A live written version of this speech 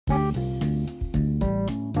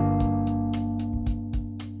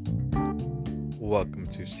Welcome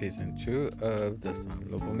to season 2 of the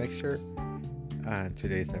Sanlobo Mixture. On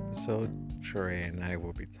today's episode, Trey and I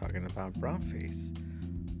will be talking about brownface.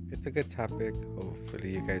 It's a good topic.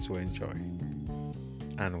 Hopefully, you guys will enjoy.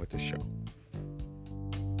 On with the show.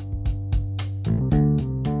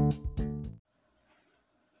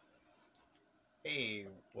 Hey,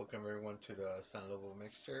 welcome everyone to the Sanlobo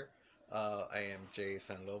Mixture. I am Jay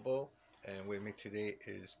Sanlobo, and with me today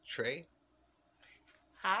is Trey.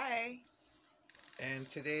 Hi. And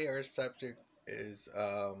today our subject is,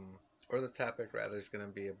 or the topic rather, is going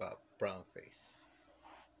to be about brown face.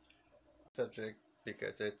 Subject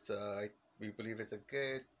because we believe it's a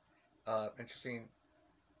good, interesting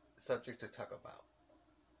subject to talk about.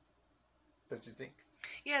 Don't you think?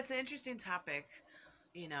 Yeah, it's an interesting topic.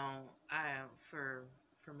 You know, for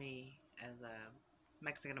me as a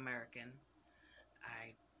Mexican American,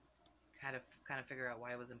 I kind of figure out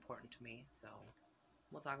why it was important to me. So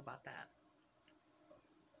we'll talk about that.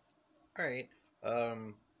 All right.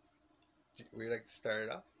 Um, we like to start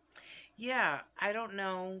it off. Yeah, I don't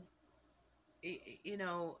know.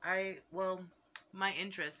 My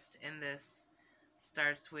interest in this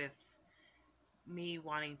starts with me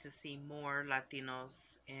wanting to see more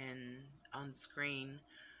Latinos in on screen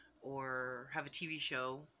or have a TV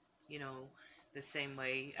show, you know, the same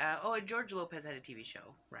way. George Lopez had a TV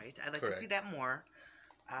show, right? I'd like to see Correct. that more.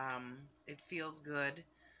 It feels good.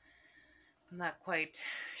 I'm not quite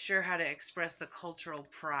sure how to express the cultural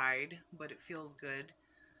pride, but it feels good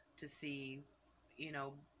to see, you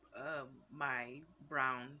know, my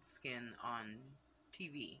brown skin on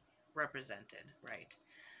TV represented, right?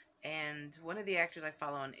 And one of the actors I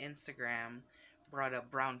follow on Instagram brought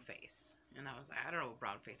up brownface. And I was like, I don't know what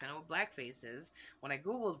brownface. I know what blackface is. When I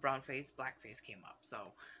Googled brownface, blackface came up.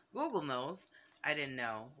 So Google knows. I didn't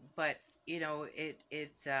know. But,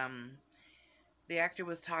 the actor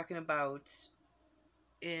was talking about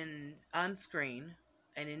in on screen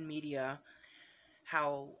and in media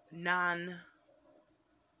how non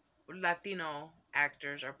Latino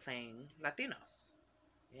actors are playing Latinos.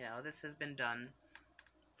 This has been done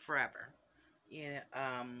forever. You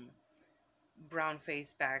know, brown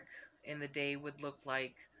face back in the day would look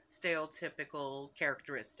like stereotypical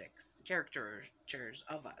caricatures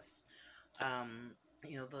of us.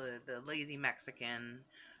 The lazy Mexican,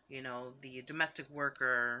 the domestic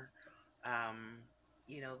worker, um,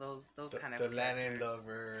 those kind The of Latin characters.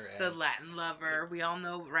 lover The and Latin lover, we all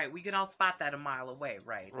know, right? We can all spot that a mile away,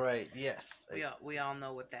 right? right. Yes. We all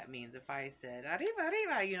know what that means. If I said arriba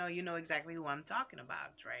arriba, you know exactly who I'm talking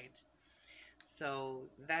about, right? So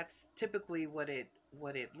that's typically what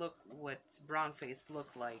brown face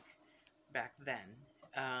looked like back then.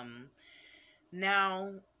 Um,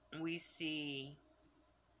 Now we see,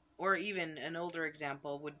 or even an older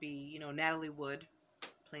example would be, Natalie Wood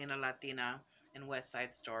playing a Latina in West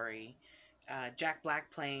Side Story, Jack Black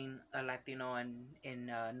playing a Latino in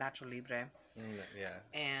Nacho Libre, Yeah.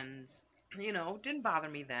 and didn't bother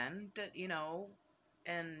me then.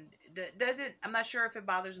 And doesn't. I'm not sure if it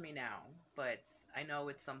bothers me now, but I know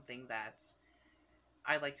it's something that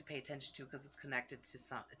I like to pay attention to because it's connected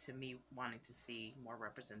to me wanting to see more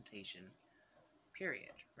representation.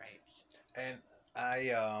 Period. Right. And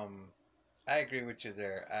I agree with you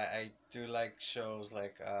there. I do like shows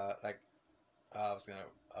like I was gonna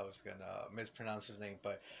mispronounce his name,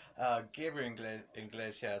 but Gabriel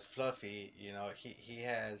Iglesias Fluffy. He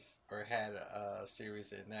has or had a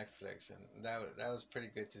series in Netflix, and that was pretty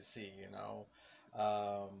good to see.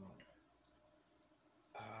 Um,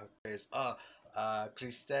 there's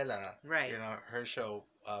Cristela. Right. Her show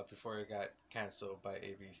before it got canceled by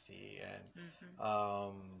ABC, and Hmm.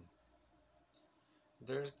 um,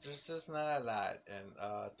 there's just not a lot, and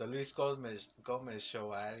the Luis Gomez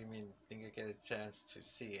show, I didn't even think I get a chance to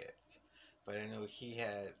see it, but I know he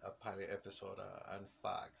had a pilot episode on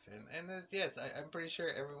Fox, and yes, I'm pretty sure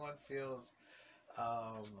everyone feels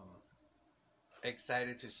um,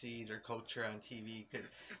 excited to see their culture on TV,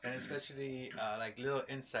 and especially like little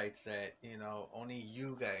insights that only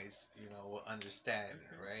you guys will understand,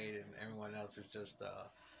 right? And everyone else is just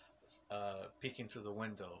peeking through the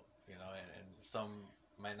window, and some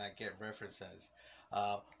might not get references.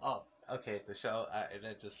 Oh, okay. The show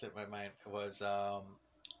that just slipped my mind was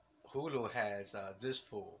Hulu has This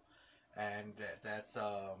Fool, and it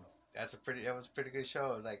was a pretty good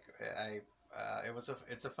show. Like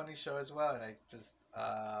it's a funny show as well, and I just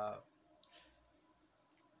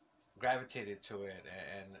gravitated to it,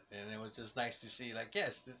 and it was just nice to see, like,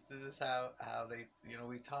 yes, this is how they,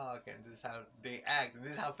 we talk, and this is how they act, and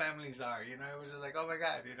this is how families are. It was just like, oh my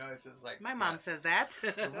god, it's just like, My mom yes, says that.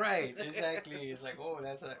 right, exactly. It's like, oh,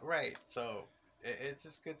 that's right. So it's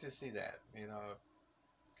just good to see that.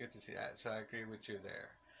 Good to see that. So I agree with you there.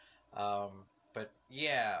 Um, but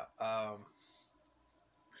yeah,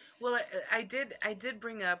 Well, I did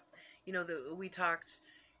bring up, that we talked,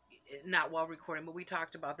 not while recording, but we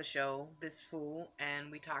talked about the show, This Fool,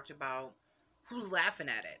 and we talked about who's laughing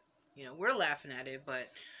at it. We're laughing at it, but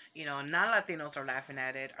non-Latinos are laughing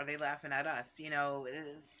at it. Are they laughing at us?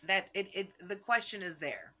 That the question is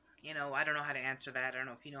there. I don't know how to answer that. I don't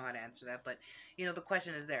know if you know how to answer that, but the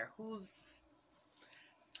question is there. Who's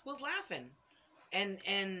laughing? And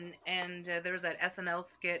there was that SNL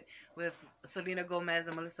skit with Selena Gomez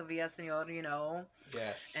and Melissa Villaseñor,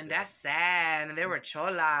 yes, and that's yes. sad. And they were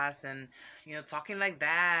cholas, and talking like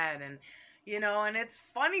that, and it's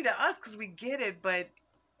funny to us because we get it, but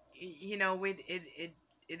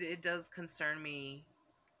it does concern me.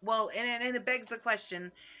 Well, and it begs the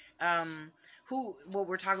question, um, who what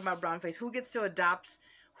we're talking about brownface, who gets to adopt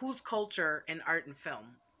whose culture in art and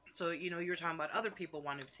film? So you're talking about other people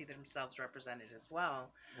wanting to see themselves represented as well,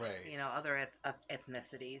 Right. other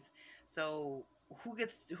ethnicities. So who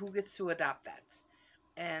gets to adopt that,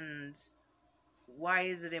 and why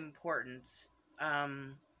is it important?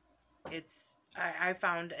 Um, I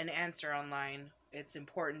found an answer online. It's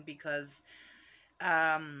important because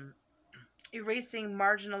um, erasing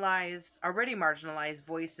already marginalized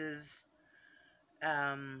voices,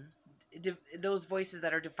 um, those voices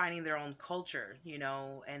that are defining their own culture,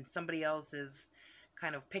 and somebody else is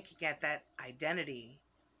kind of picking at that identity.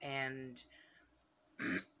 And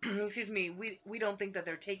excuse me, we don't think that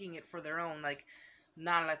they're taking it for their own, like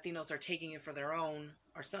non-Latinos are taking it for their own,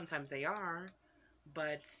 or sometimes they are,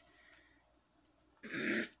 but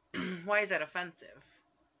why is that offensive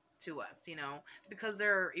to us? Because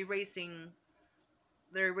they're erasing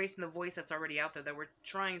the voice that's already out there, that we're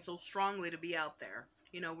trying so strongly to be out there.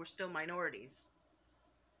 We're still minorities.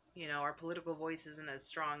 Our political voice isn't as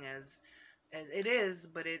strong as it is,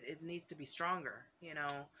 but it needs to be stronger.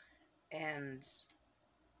 And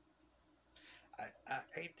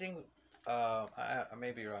I think I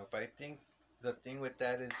may be wrong, but I think the thing with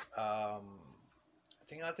that is I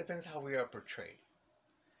think it depends how we are portrayed.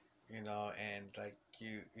 And like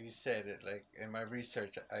you said it, like in my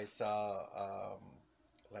research I saw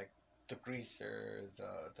like the greaser,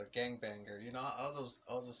 the gangbanger, all those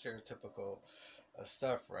stereotypical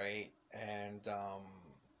stuff, right? And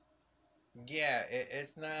yeah,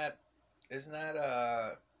 it's not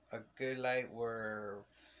a good light where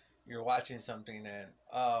you're watching something and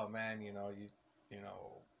oh man,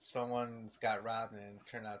 someone's got robbed and it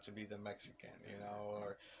turned out to be the Mexican,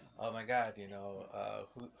 or oh my God,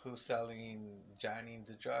 who's selling Johnny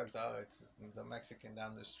the drugs? Oh, it's the Mexican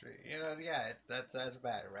down the street. Yeah, that's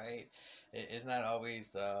bad, right? It's not always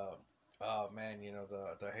the oh man,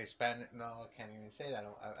 the Hispanic. No, I can't even say that.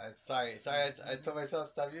 Sorry. I told myself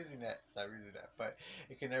stop using that. But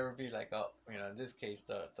it can never be like, oh, in this case,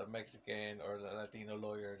 the Mexican or the Latino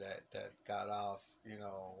lawyer that got off,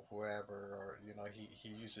 whoever, or he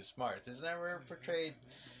uses smarts. It's never portrayed,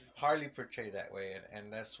 hardly portrayed that way,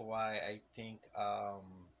 and that's why I think a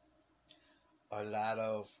lot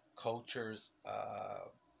of cultures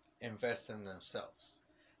invest in themselves.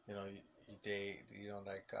 You know, they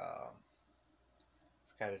like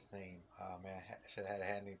forgot his name. Man, I should have had it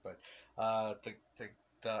handy. But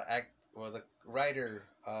the act well the writer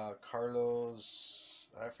Carlos,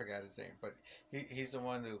 I forgot his name, but he's the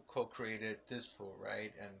one who co-created this fool,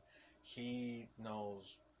 right? And he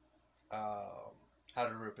knows um, how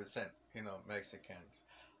to represent Mexicans.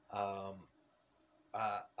 Um,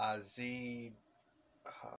 Azid,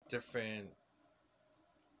 different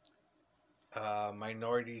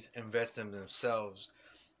minorities invest in themselves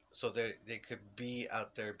so they could be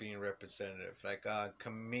out there being representative. Like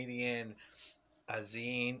comedian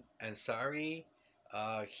Azeen Ansari,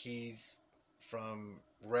 he's from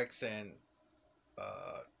Rex and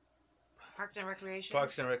uh, Parks and Recreation.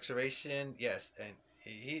 Parks and Recreation. Yes, and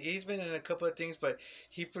he's been in a couple of things, but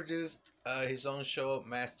he produced his own show,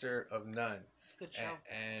 Master of None, It's a good and, show.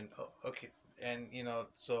 and okay, and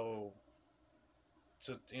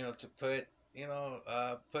to put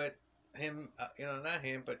him, not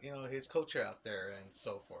him, but his culture out there and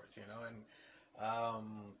so forth, and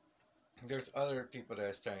there's other people that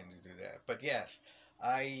are starting to do that. But yes,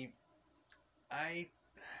 I I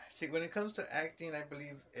see when it comes to acting, I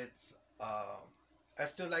believe it's I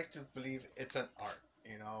still like to believe it's an art,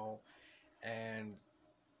 and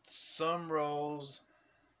some roles,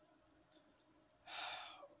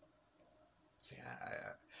 see,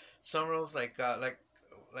 some roles like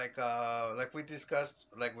we discussed,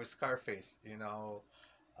 like with Scarface,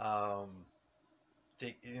 um,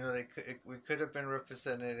 we could have been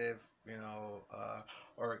representative,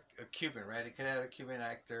 or a Cuban, right? It could have had a Cuban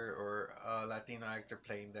actor or a Latino actor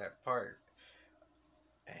playing that part,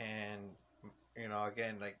 and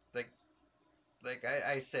again, like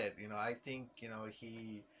I said, I think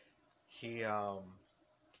he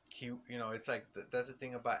it's like that's the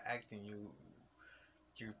thing about acting.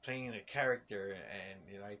 You're playing a character,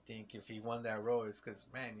 and I think if he won that role, it's because,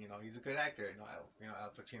 man, he's a good actor.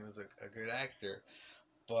 Al Pacino's a good actor,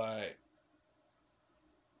 but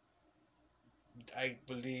I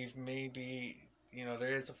believe maybe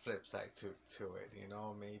there is a flip side to it.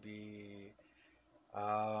 Maybe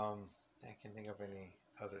I can think of any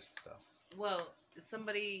other stuff. Well,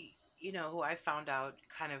 somebody, who I found out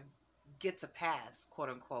kind of gets a pass, quote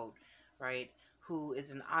unquote, right? Who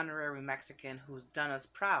is an honorary Mexican who's done us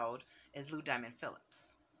proud is Lou Diamond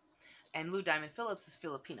Phillips. And Lou Diamond Phillips is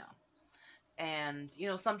Filipino. And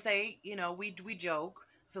some say, we joke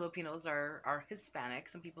Filipinos are Hispanic.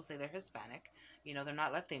 Some people say they're Hispanic. They're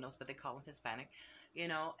not Latinos, but they call them Hispanic.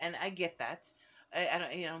 And I get that.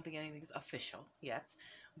 I don't think anything's official yet,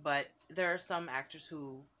 but there are some actors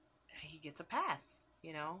who he gets a pass.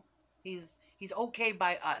 He's okay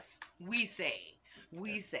by us. We say,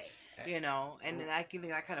 and I think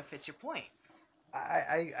that kind of fits your point.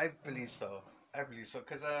 I believe so. I believe so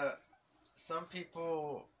because some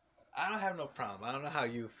people, I don't have no problem. I don't know how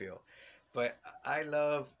you feel, but I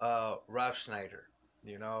love Rob Schneider.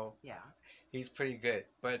 You know, Yeah, he's pretty good,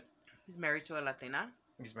 but he's married to a Latina.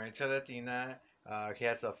 he's married to a Latina. He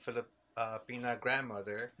has a Filipina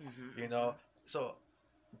grandmother. Mm-hmm, You mm-hmm. know, so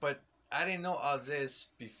but I didn't know all this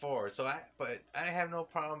before. But I have no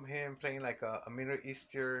problem him playing like a Middle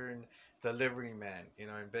Eastern delivery man, in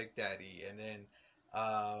Big Daddy, and then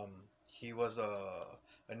he was a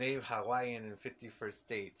native Hawaiian in 51st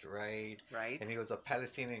States, right? Right. And he was a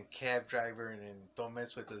Palestinian cab driver and in Don't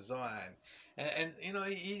Mess with the Zoan. And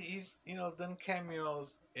he's done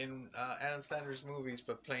cameos in Adam Sandler's movies,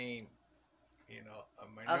 but playing a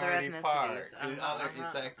Other minority ethnicities. part, Uh huh. other Uh huh. Uh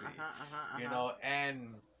exactly, huh. Uh huh. Uh huh.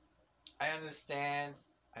 and I understand.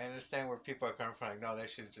 I understand where people are coming from. Like, no, they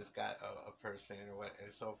should have just got a person or what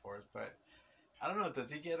and so forth. But I don't know.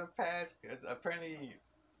 Does he get a pass? 'Cause apparently,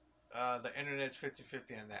 the internet's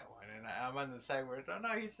 50-50 on that one, and I'm on the side where no, no,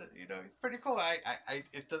 he's pretty cool.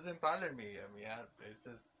 It doesn't bother me. I mean,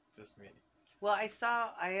 it's just me. Well,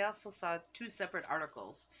 I also saw two separate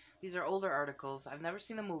articles. These are older articles. I've never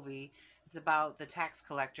seen the movie. It's about the tax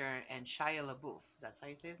collector and Shia LaBeouf. That's how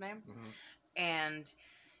you say his name. Hmm. And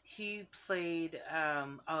he played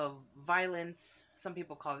a violent. Some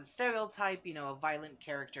people call it stereotype. A violent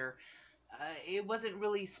character. It wasn't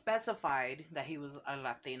really specified that he was a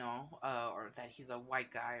Latino or that he's a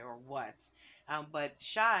white guy or what. But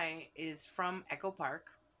Shai is from Echo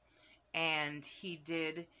Park, and he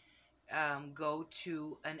did go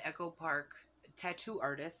to an Echo Park tattoo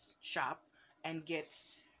artist shop and get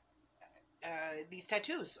these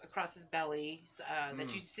tattoos across his belly that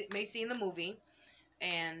Mm. you may see in the movie.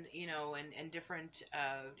 And and different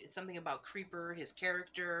something about Creeper, his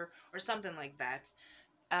character, or something like that.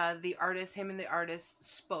 Him and the artist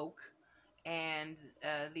spoke, and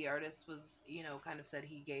the artist was, kind of said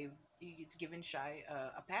he's given Shy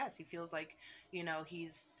a pass. He feels like,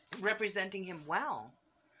 he's representing him well,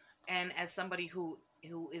 and as somebody who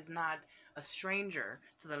is not a stranger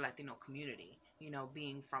to the Latino community,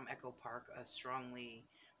 being from Echo Park, a strongly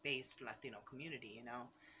based Latino community,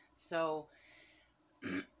 so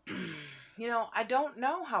I don't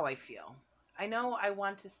know how I feel. I know I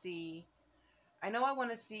want to see I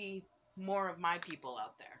want to see more of my people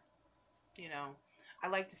out there. You know, I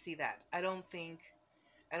like to see that. I don't think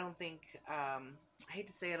I hate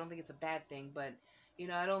to say I don't think it's a bad thing, but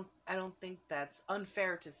I don't think that's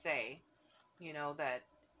unfair to say, that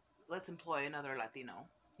let's employ another Latino,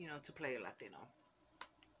 to play a Latino.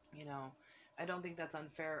 You know, I don't think that's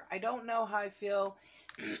unfair. I don't know how I feel.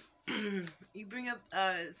 You bring up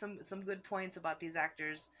some good points about these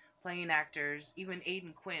actors playing actors. Even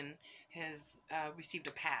Aiden Quinn has received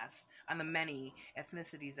a pass on the many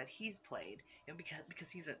ethnicities that he's played,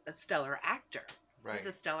 because he's a stellar actor. He's a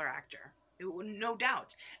Right. stellar actor, no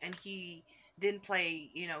doubt, and he didn't play.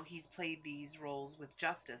 He's played these roles with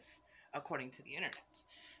justice, according to the internet,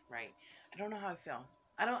 right? I don't know how I feel.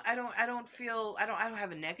 I don't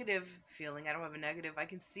have a negative feeling. I don't have a negative. I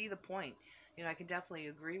can see the point. I can definitely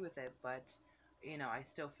agree with it, but I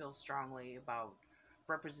still feel strongly about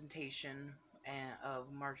representation of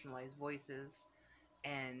marginalized voices,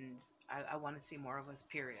 and I want to see more of us.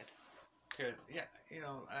 Period. Good. Yeah.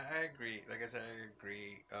 I agree. Like I said, I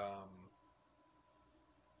agree.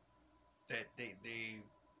 That they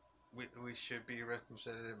we should be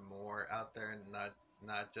represented more out there, and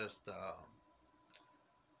not just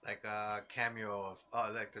like a cameo of,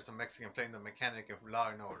 oh, like there's a Mexican playing the mechanic of Law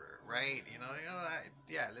and Order, right?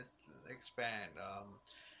 Yeah, let's expand.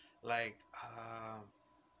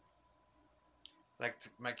 Like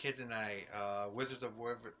my kids and I, Wizards of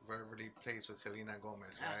Waverly plays with Selena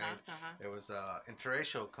Gomez, Uh huh. right? Uh huh. It was a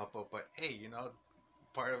interracial couple, but hey,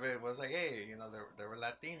 part of it was like, hey, there were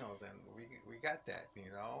Latinos, and we got that,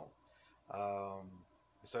 Um,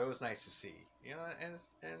 so it was nice to see,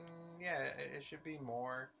 and yeah, it should be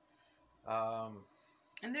more. Um,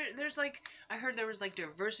 And there's like I heard there was like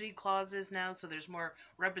diversity clauses now, so there's more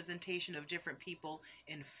representation of different people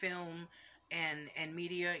in film and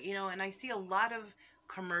media, And I see a lot of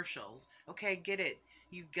commercials. Okay, I get it.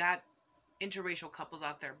 You got interracial couples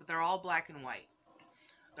out there, but they're all black and white.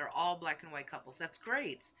 They're all black and white couples. That's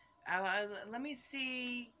great. Let me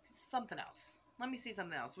see something else. Let me see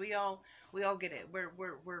something else. We all get it. We're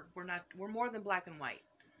not we're more than black and white.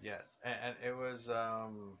 yes, and it was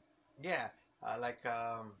yeah, like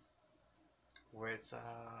with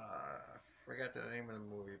I forgot the name of the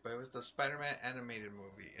movie, but it was the Spider-Man animated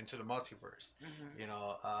movie Into the Multiverse. Hmm. You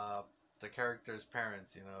know, the characters'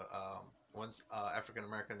 parents. One's African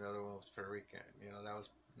American, the other one was Puerto Rican. That was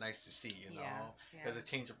nice to see. Yeah, There's yeah. a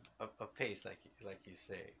change of pace, like you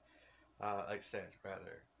say, like said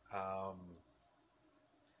rather. Um,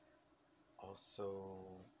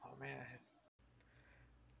 Also, oh man,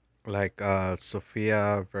 Like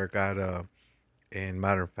Sofia Vergara in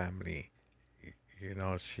Modern Family.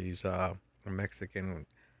 She's a Mexican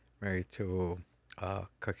married to a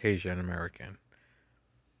Caucasian American.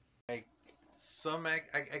 like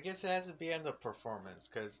I guess it has to be on the performance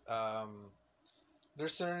because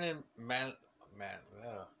there's certain man,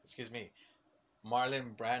 excuse me,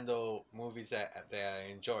 Marlon Brando movies that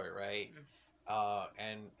I enjoy, right? Mm.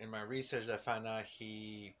 And in my research, I found out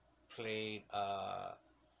he played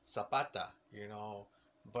Zapata,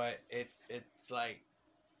 but it's like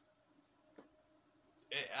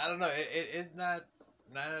I don't know, it's not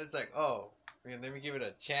it's like, oh, let me give it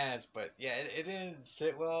a chance, but yeah, it didn't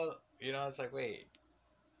sit well. It's like, wait,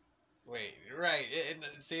 right?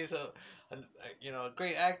 See, so a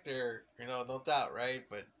great actor, no doubt, right?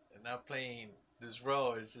 But not playing this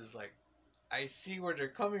role is just like, I see where they're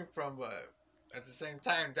coming from, but at the same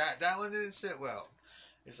time, that one didn't sit well.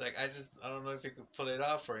 It's like I don't know if you could pull it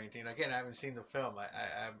off or anything. Again, I haven't seen the film.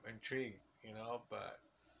 I'm intrigued, but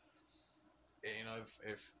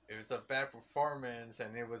if it's a bad performance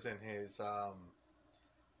and it was in his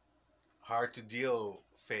hard to deal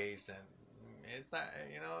phase, and it's not,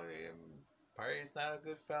 probably it's not a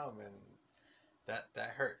good film, and that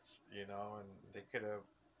hurts, and they could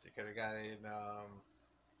have gotten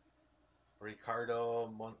Ricardo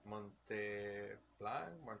Montaner,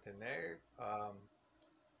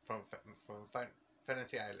 from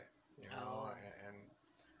Fantasy Island, Oh.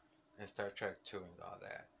 and Star Trek 2 and all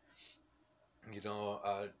that.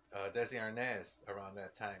 Desi Arnaz around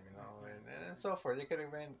that time, and so forth. They could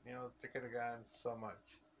have been, they could have gotten so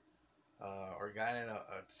much, or gotten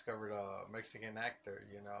discovered a Mexican actor,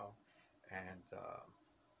 and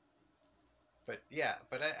but yeah,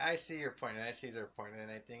 but I see your point, and I see their point,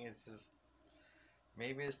 and I think it's just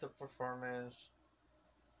maybe it's the performance,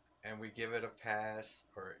 and we give it a pass,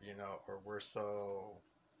 or we're so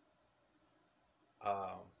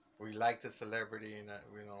um, we like the celebrity, and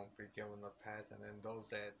we give them a pass, and then those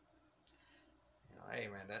that hey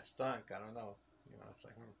man, that stunk. I don't know. It's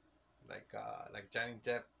like like Johnny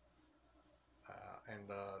Depp and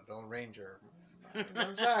the Lone Ranger.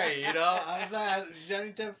 I'm sorry, I'm sorry,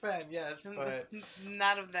 Johnny Depp fan, yes, but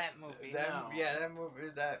Not of that movie, that no. yeah, that movie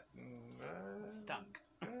that Stunk.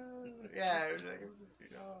 yeah, it was like,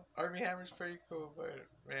 Army Hammer's pretty cool, but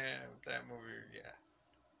man, that movie, yeah,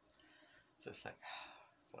 it's just like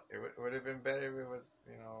so it would have been better if it was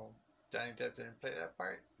Johnny Depp didn't play that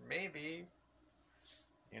part, maybe.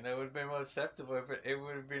 It would have been more acceptable if it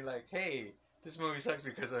would have been like, hey, this movie sucks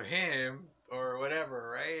because of him or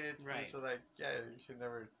whatever, right? It's Right. like, yeah, you should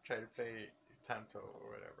never try to play Tanto or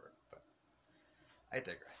whatever. But I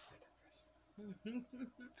digress. I digress.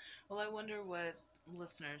 Well, I wonder what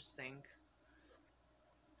listeners think.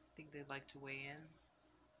 Think they'd like to weigh in?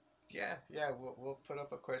 Yeah, yeah, we'll put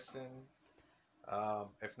up a question.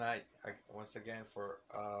 If not, once again, for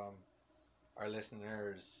our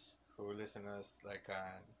listeners who listen to us like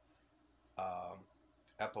on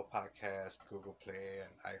Apple Podcast, Google Play,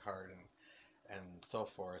 and iHeart, and so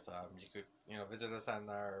forth. You could visit us on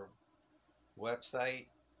our website,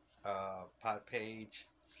 pod page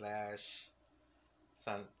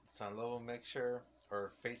Sanlobo Mixture,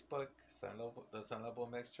 or Facebook Sanlobo, the Sanlobo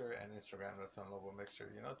Mixture, and Instagram the Sanlobo Mixture.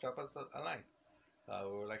 Drop us a line.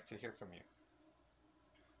 We would like to hear from you.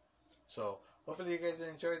 So hopefully you guys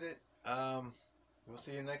enjoyed it. We'll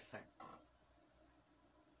see you next time.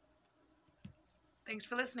 Thanks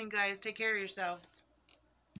for listening, guys. Take care of yourselves.